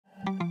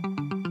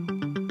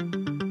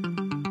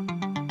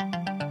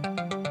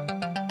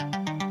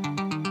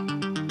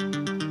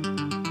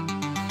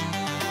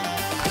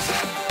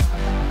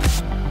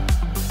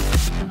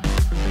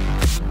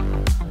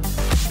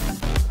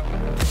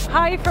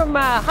Hi from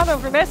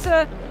Hannover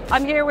Messe.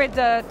 I'm here with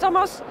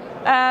Thomas,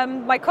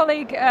 my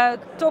colleague,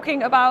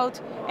 talking about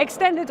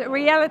extended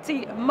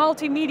reality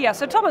multimedia.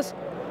 So Thomas,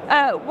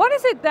 what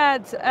is it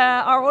that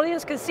our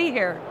audience can see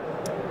here?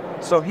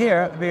 So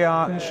here we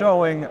are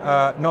showing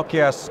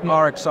Nokia's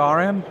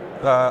RXRM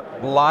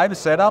live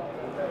setup.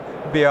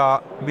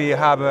 We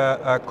have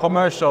a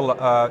commercial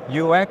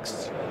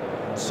UX.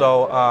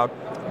 So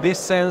this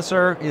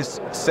sensor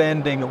is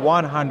sending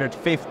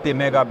 150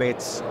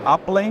 megabits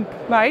uplink.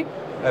 Right.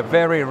 A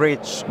very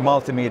rich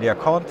multimedia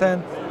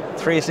content,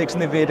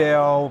 360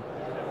 video,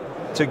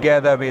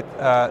 together with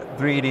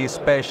 3D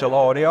spatial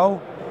audio.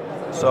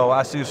 So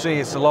as you see,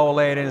 it's low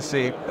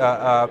latency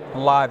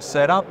live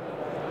setup.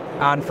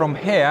 And from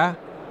here,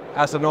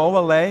 as an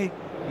overlay,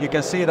 you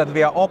can see that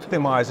we are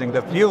optimizing the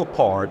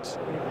viewport,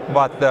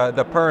 what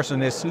the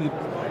person is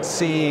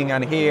seeing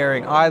and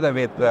hearing, either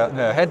with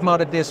the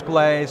head-mounted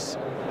displays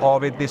or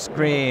with the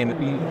screen.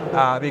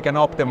 We can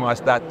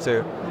optimize that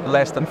to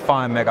less than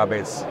 5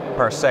 megabits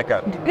per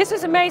second. This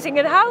is amazing.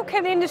 And how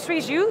can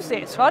industries use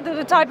this? What are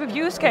the type of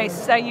use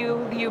cases that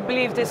you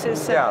believe this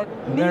is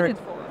needed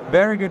for?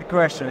 Very good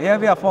question. Here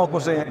we are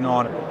focusing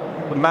on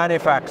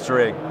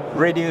manufacturing,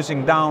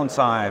 reducing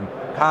downtime,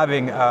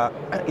 having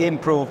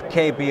improved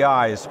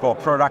KPIs for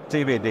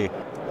productivity,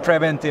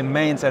 preventing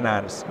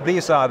maintenance.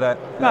 These are the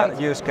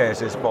use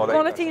cases for the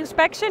quality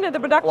inspection and the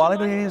production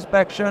quality line?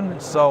 inspection.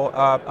 So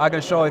I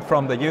can show it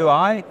from the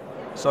UI.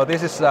 So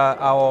this is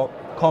our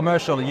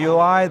commercial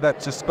UI that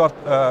just got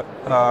a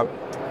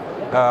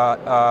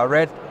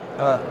red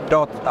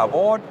dot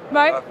award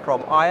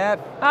from IF.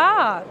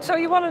 Ah, so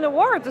you won an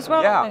award as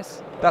well on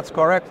this? That's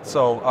correct.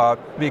 So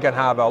we can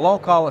have a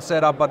local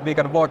setup, but we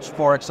can watch,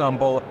 for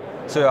example,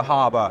 to a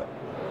harbor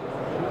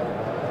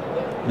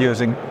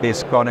using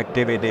this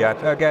connectivity.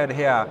 And again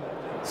here,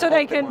 so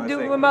they can do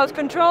remote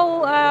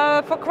control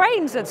for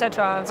cranes,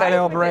 etc.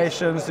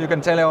 Teleoperations, you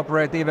can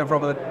teleoperate even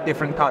from a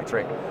different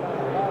country.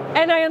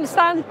 And I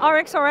understand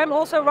RXRM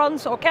also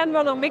runs or can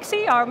run on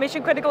MIXI, our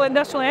mission critical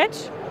industrial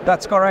edge?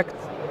 That's correct.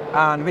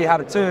 And we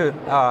have two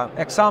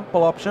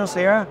example options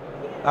here.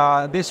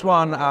 This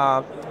one,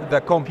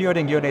 the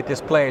computing unit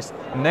is placed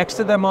next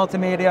to the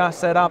multimedia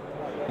setup.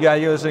 You are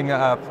using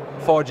a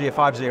 4G,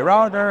 5G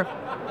router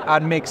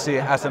and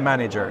MIXI as a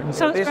manager.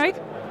 Sounds great.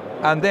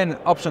 And then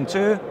option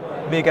two,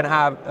 we can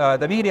have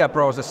the media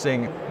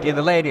processing in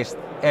the latest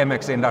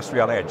MX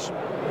Industrial Edge.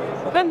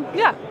 Then,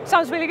 yeah,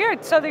 sounds really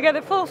good. So they get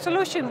a full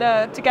solution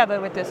together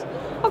with this.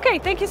 Okay,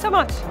 thank you so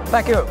much.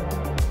 Thank you.